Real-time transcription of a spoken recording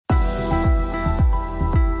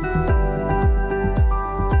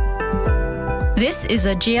This is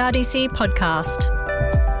a GRDC podcast.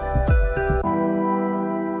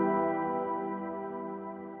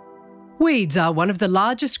 Weeds are one of the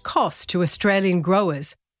largest costs to Australian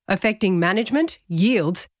growers, affecting management,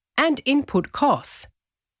 yields and input costs.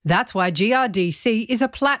 That's why GRDC is a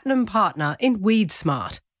platinum partner in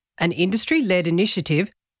WeedSmart, an industry-led initiative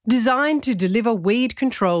designed to deliver weed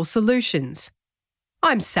control solutions.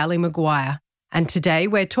 I'm Sally Maguire, and today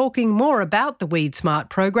we're talking more about the WeedSmart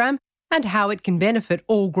program and how it can benefit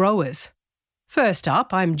all growers. First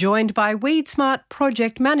up, I'm joined by WeedSmart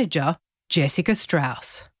Project Manager, Jessica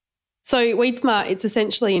Strauss. So WeedSmart, it's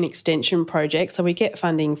essentially an extension project. So we get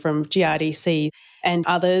funding from GRDC and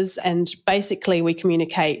others, and basically we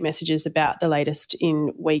communicate messages about the latest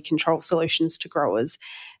in weed control solutions to growers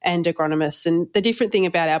and agronomists. And the different thing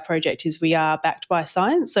about our project is we are backed by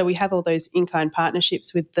science. So we have all those in-kind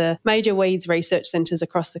partnerships with the major weeds research centres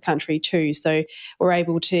across the country too. So we're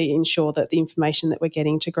able to ensure that the information that we're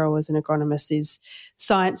getting to growers and agronomists is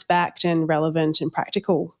science-backed and relevant and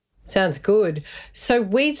practical. Sounds good. So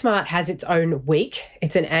WeedSmart has its own week.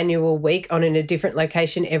 It's an annual week on in a different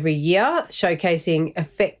location every year, showcasing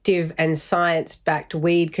effective and science-backed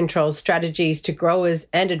weed control strategies to growers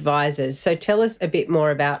and advisors. So tell us a bit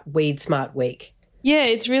more about WeedSmart Week. Yeah,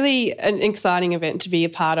 it's really an exciting event to be a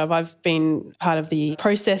part of. I've been part of the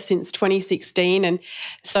process since 2016, and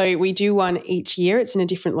so we do one each year. It's in a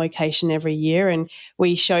different location every year, and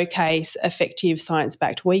we showcase effective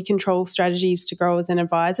science-backed weed control strategies to growers and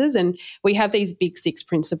advisors. And we have these big 6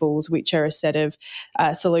 principles, which are a set of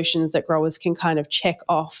solutions that growers can kind of check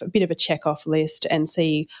off, a bit of a check-off list, and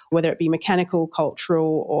see whether it be mechanical,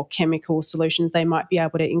 cultural or chemical solutions they might be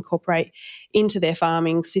able to incorporate into their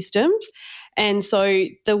farming systems. And so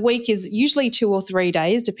the week is usually 2 or 3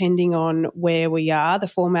 days, depending on where we are. The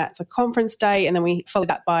format's a conference day, and then we follow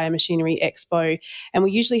that by a machinery expo. And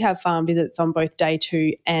we usually have farm visits on both day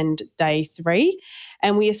 2 and day 3.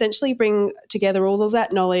 And we essentially bring together all of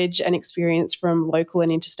that knowledge and experience from local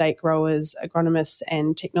and interstate growers, agronomists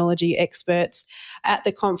and technology experts at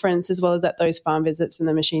the conference, as well as at those farm visits and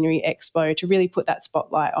the machinery expo, to really put that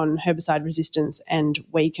spotlight on herbicide resistance and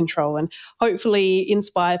weed control, and hopefully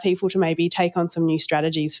inspire people to maybe take on some new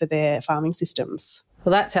strategies for their farming systems.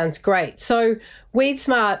 Well, that sounds great. So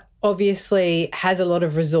WeedSmart obviously has a lot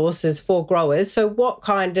of resources for growers. So what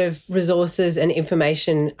kind of resources and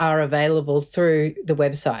information are available through the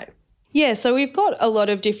website? Yeah, so we've got a lot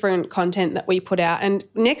of different content that we put out, and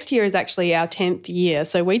next year is actually our 10th year.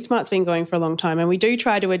 So WeedSmart's been going for a long time, and we do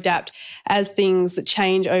try to adapt as things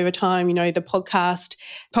change over time. You know, the podcasts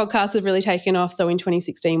have really taken off. So in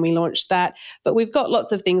 2016, we launched that. But we've got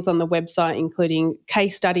lots of things on the website, including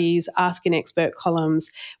case studies, Ask an Expert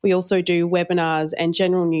columns. We also do webinars and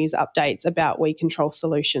general news updates about weed control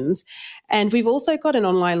solutions. And we've also got an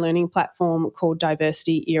online learning platform called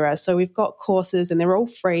Diversity Era. So we've got courses, and they're all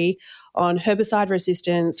free, on herbicide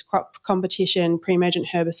resistance, crop competition, pre-emergent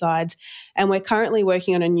herbicides. And we're currently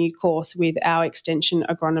working on a new course with our extension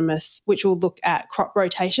agronomists, which will look at crop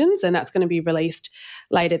rotations, and that's going to be released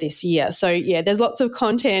later this year. So yeah, there's lots of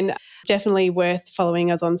content. Definitely worth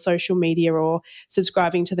following us on social media or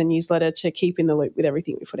subscribing to the newsletter to keep in the loop with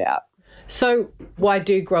everything we put out. So why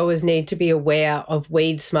do growers need to be aware of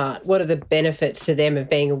WeedSmart? What are the benefits to them of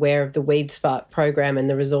being aware of the WeedSmart program and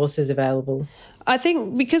the resources available? I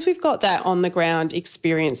think because we've got that on the ground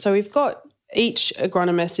experience, so we've got each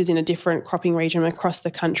agronomist is in a different cropping region across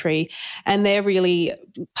the country, and they're really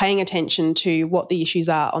paying attention to what the issues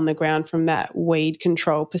are on the ground from that weed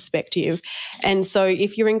control perspective. And so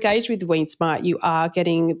if you're engaged with WeedSmart, you are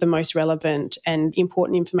getting the most relevant and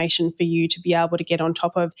important information for you to be able to get on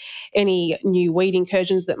top of any new weed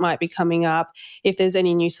incursions that might be coming up. If there's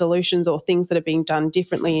any new solutions or things that are being done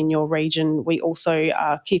differently in your region, we also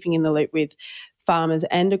are keeping in the loop with farmers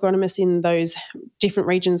and agronomists in those different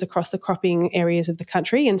regions across the cropping areas of the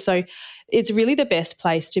country. And so it's really the best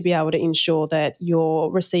place to be able to ensure that you're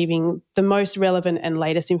receiving the most relevant and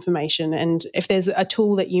latest information. And if there's a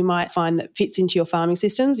tool that you might find that fits into your farming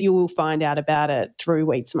systems, you will find out about it through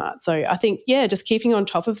WeedSmart. So I think, yeah, just keeping on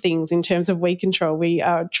top of things in terms of weed control. We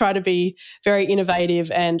try to be very innovative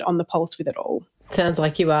and on the pulse with it all. Sounds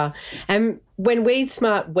like you are. And when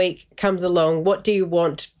WeedSmart Week comes along, what do you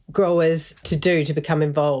want growers to do to become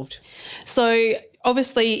involved? So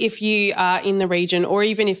obviously, if you are in the region or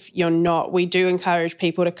even if you're not, we do encourage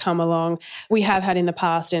people to come along. We have had in the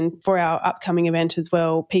past and for our upcoming event as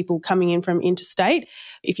well, people coming in from interstate.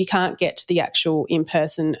 If you can't get to the actual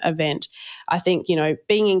in-person event, I think,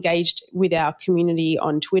 being engaged with our community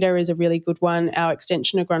on Twitter is a really good one. Our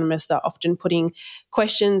extension agronomists are often putting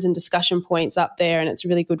questions and discussion points up there, and it's a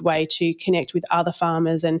really good way to connect with other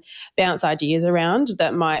farmers and bounce ideas around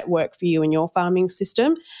that might work for you and your farming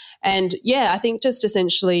system. And I think just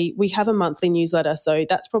essentially we have a monthly newsletter. So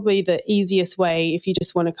that's probably the easiest way if you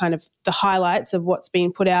just want to kind of the highlights of what's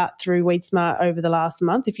been put out through WeedSmart over the last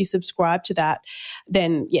month. If you subscribe to that,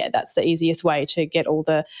 then that's the easiest way to get all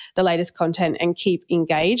the latest content and keep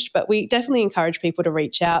engaged. But we definitely encourage people to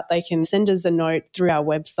reach out. They can send us a note through our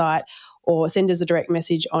website or send us a direct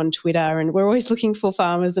message on Twitter. And we're always looking for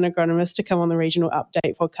farmers and agronomists to come on the Regional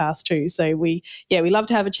Update podcast too. So we love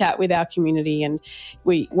to have a chat with our community, and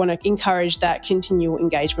we want to encourage that continual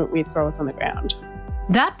engagement with growers on the ground.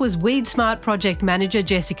 That was WeedSmart Project Manager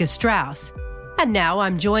Jessica Strauss. And now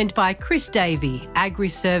I'm joined by Chris Davey,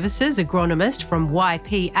 Agri-Services agronomist from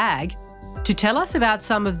YP Ag, to tell us about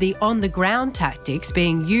some of the on-the-ground tactics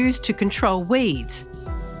being used to control weeds.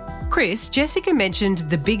 Chris, Jessica mentioned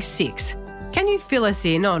the Big Six. Can you fill us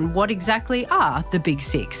in on what exactly are the Big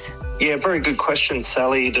Six? Yeah, very good question,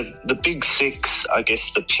 Sally. The Big Six, I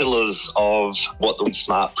guess the pillars of what the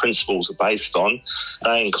WeedSmart principles are based on,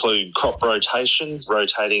 they include crop rotation,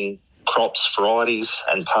 rotating crops, varieties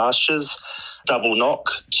and pastures, double knock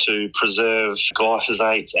to preserve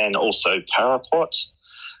glyphosate and also paraquat,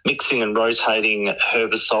 mixing and rotating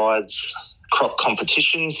herbicides, crop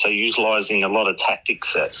competition, so utilising a lot of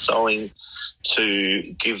tactics at sowing to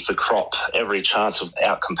give the crop every chance of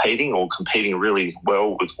out-competing or competing really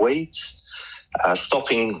well with weeds.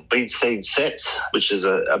 Stopping weed seed sets, which is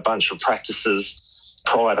a bunch of practices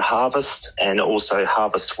prior to harvest, and also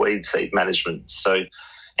harvest weed seed management. So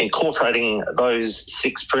incorporating those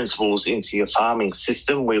 6 principles into your farming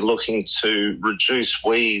system, we're looking to reduce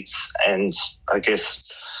weeds and, I guess,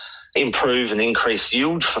 improve and increase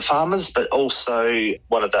yield for farmers, but also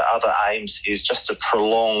one of the other aims is just to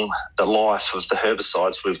prolong the life of the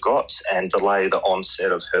herbicides we've got and delay the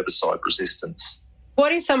onset of herbicide resistance.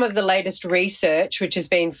 What is some of the latest research which has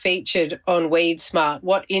been featured on WeedSmart?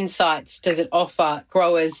 What insights does it offer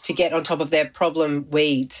growers to get on top of their problem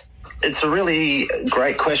weeds? It's a really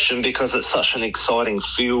great question because it's such an exciting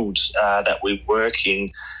field that we work in.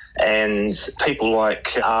 And people like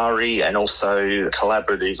ARI and also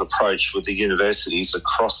collaborative approach with the universities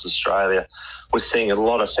across Australia, we're seeing a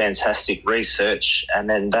lot of fantastic research, and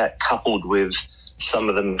then that coupled with some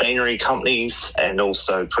of the machinery companies and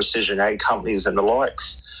also precision ag companies and the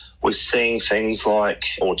likes, we're seeing things like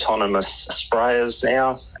autonomous sprayers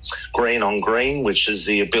now, green on green, which is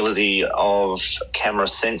the ability of camera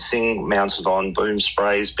sensing mounted on boom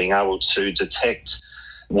sprays being able to detect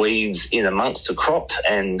weeds in amongst a crop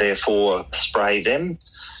and therefore spray them.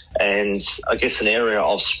 And I guess an area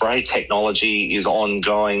of spray technology is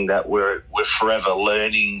ongoing that we're forever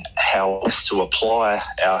learning how best to apply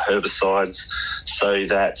our herbicides so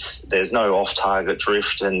that there's no off-target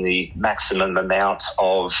drift and the maximum amount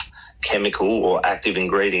of chemical or active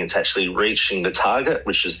ingredients actually reaching the target,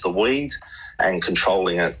 which is the weed, and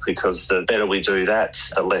controlling it, because the better we do that,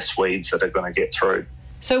 the less weeds that are going to get through.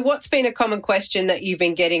 So what's been a common question that you've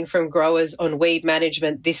been getting from growers on weed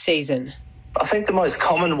management this season? I think the most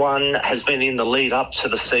common one has been in the lead up to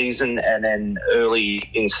the season and then early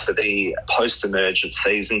into the post-emergent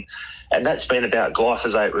season, and that's been about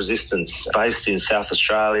glyphosate resistance. Based in South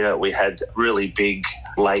Australia, we had really big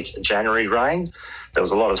late January rain. There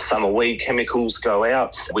was a lot of summer weed chemicals go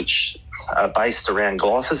out, which are based around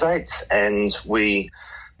glyphosate, and we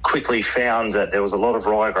quickly found that there was a lot of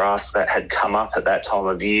ryegrass that had come up at that time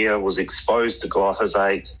of year, was exposed to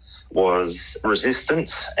glyphosate, was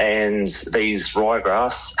resistant, and these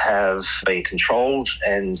ryegrass have been controlled.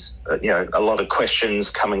 And, a lot of questions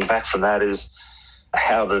coming back from that is,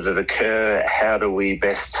 how did it occur? How do we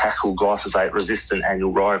best tackle glyphosate-resistant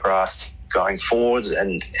annual ryegrass going forward?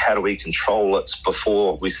 And how do we control it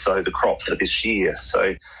before we sow the crop for this year?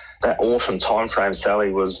 So that autumn timeframe,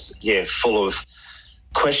 Sally, was, full of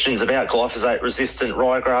questions about glyphosate-resistant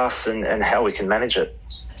ryegrass and how we can manage it.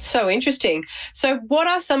 So interesting. So what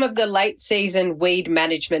are some of the late-season weed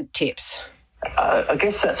management tips? I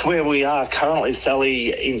guess that's where we are currently,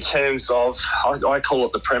 Sally, in terms of, I call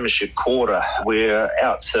it the premiership quarter. We're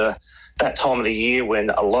out to that time of the year when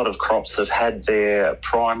a lot of crops have had their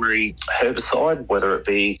primary herbicide, whether it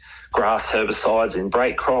be grass herbicides in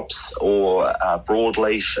break crops or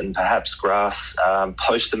broadleaf and perhaps grass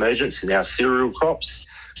post-emergence in our cereal crops.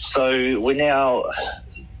 So we're now,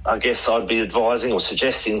 I guess I'd be advising or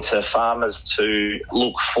suggesting to farmers to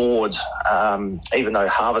look forward, even though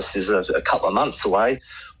harvest is a couple of months away.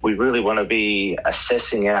 We really want to be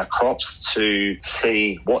assessing our crops to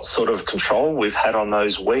see what sort of control we've had on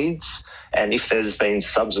those weeds, and if there's been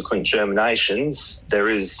subsequent germinations, there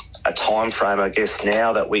is a time frame, I guess,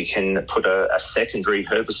 now that we can put a secondary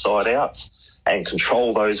herbicide out and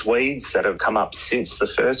control those weeds that have come up since the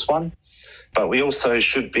first one. But we also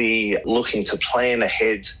should be looking to plan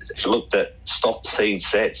ahead. If you looked at stock seed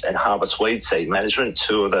sets and harvest weed seed management,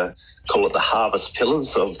 two of the, call it the harvest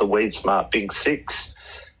pillars of the WeedSmart Big Six.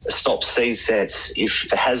 Stop seed sets, if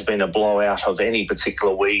there has been a blowout of any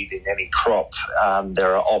particular weed in any crop,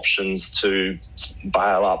 there are options to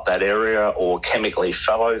bale up that area or chemically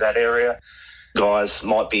fallow that area. Guys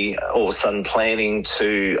might be all of a sudden planning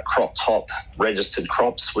to crop top registered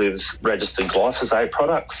crops with registered glyphosate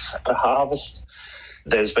products to harvest.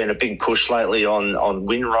 There's been a big push lately on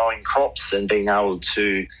windrowing crops and being able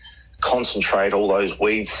to concentrate all those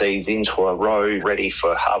weed seeds into a row ready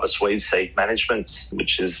for harvest weed seed management,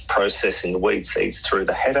 which is processing the weed seeds through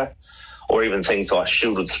the header, or even things like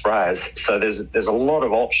shielded sprayers. So there's a lot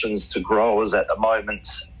of options to growers at the moment.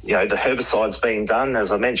 You know, the herbicide's being done,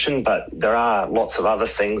 as I mentioned, but there are lots of other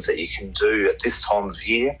things that you can do at this time of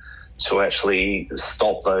year to actually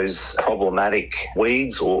stop those problematic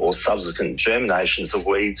weeds or subsequent germinations of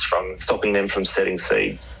weeds from stopping them from setting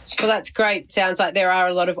seed. Well, that's great. Sounds like there are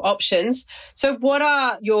a lot of options. So what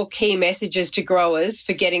are your key messages to growers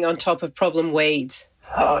for getting on top of problem weeds?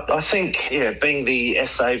 I think, being the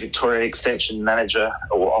SA Victoria Extension Manager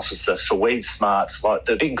or Officer for WeedSmart, like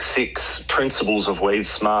the big six principles of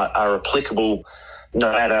WeedSmart are applicable no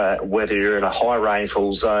matter whether you're in a high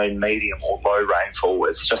rainfall zone, medium or low rainfall.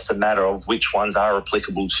 It's just a matter of which ones are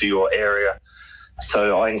applicable to your area.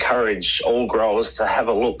 So I encourage all growers to have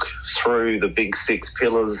a look through the big six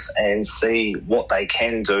pillars and see what they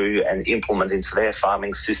can do and implement into their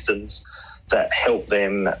farming systems that help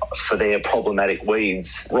them for their problematic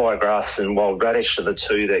weeds. Ryegrass and wild radish are the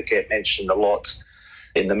two that get mentioned a lot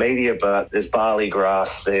in the media, but there's barley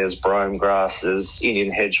grass, there's brome grass, there's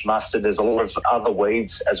Indian hedge mustard, there's a lot of other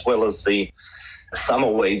weeds as well as the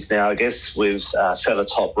summer weeds now, I guess, with feather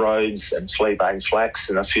top rhodes and fleabane flax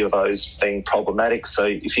and a few of those being problematic. So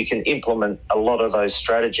if you can implement a lot of those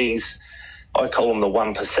strategies, I call them the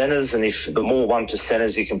one percenters, and if the more one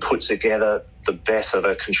percenters you can put together, the better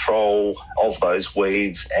the control of those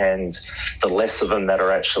weeds and the less of them that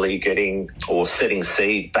are actually getting or setting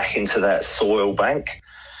seed back into that soil bank.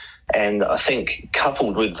 And I think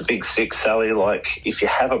coupled with the big six, Sally, like if you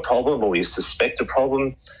have a problem or you suspect a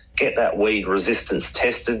problem, get that weed resistance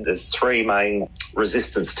tested. There's three main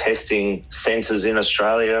resistance testing centres in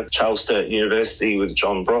Australia. Charles Sturt University with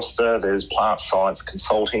John Broster. There's Plant Science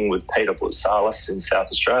Consulting with Peter Boutsalis in South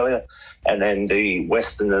Australia. And then the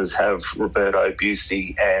Westerners have Roberto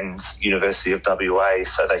Busey and University of WA,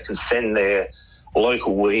 so they can send their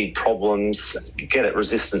local weed problems, get it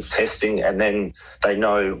resistance testing, and then they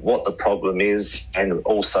know what the problem is and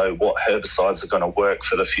also what herbicides are going to work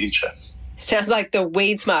for the future. Sounds like the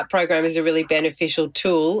WeedSmart program is a really beneficial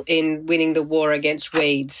tool in winning the war against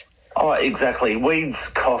weeds. Oh, exactly. Weeds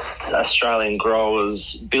cost Australian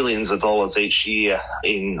growers billions of dollars each year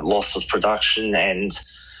in loss of production and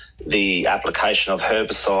the application of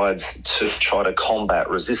herbicides to try to combat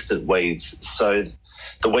resistant weeds. So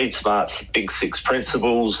the WeedSmart's big six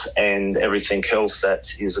principles and everything else that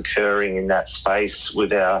is occurring in that space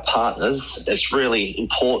with our partners, it's really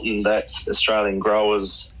important that Australian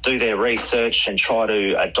growers do their research and try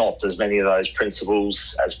to adopt as many of those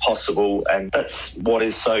principles as possible. And that's what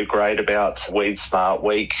is so great about WeedSmart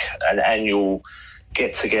Week, an annual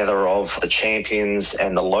get-together of the champions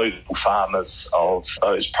and the local farmers of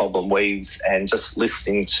those problem weeds, and just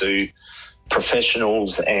listening to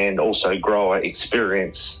professionals and also grower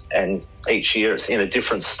experience. And each year it's in a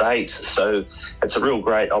different state, so it's a real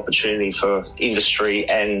great opportunity for industry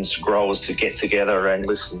and growers to get together and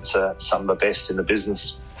listen to some of the best in the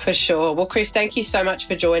business. For sure. Well, Chris, thank you so much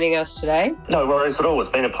for joining us today. No worries at all. It's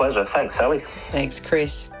been a pleasure. Thanks, Sally. Thanks,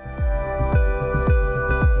 Chris.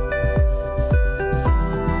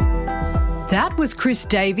 That was Chris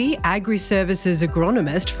Davey, Agri-Services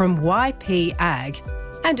agronomist from YP Ag.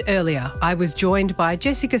 And earlier, I was joined by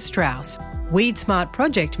Jessica Strauss, WeedSmart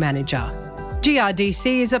Project Manager.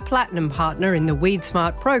 GRDC is a platinum partner in the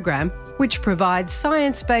WeedSmart program, which provides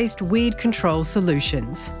science-based weed control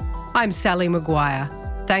solutions. I'm Sally Maguire.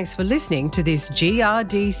 Thanks for listening to this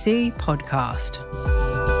GRDC podcast.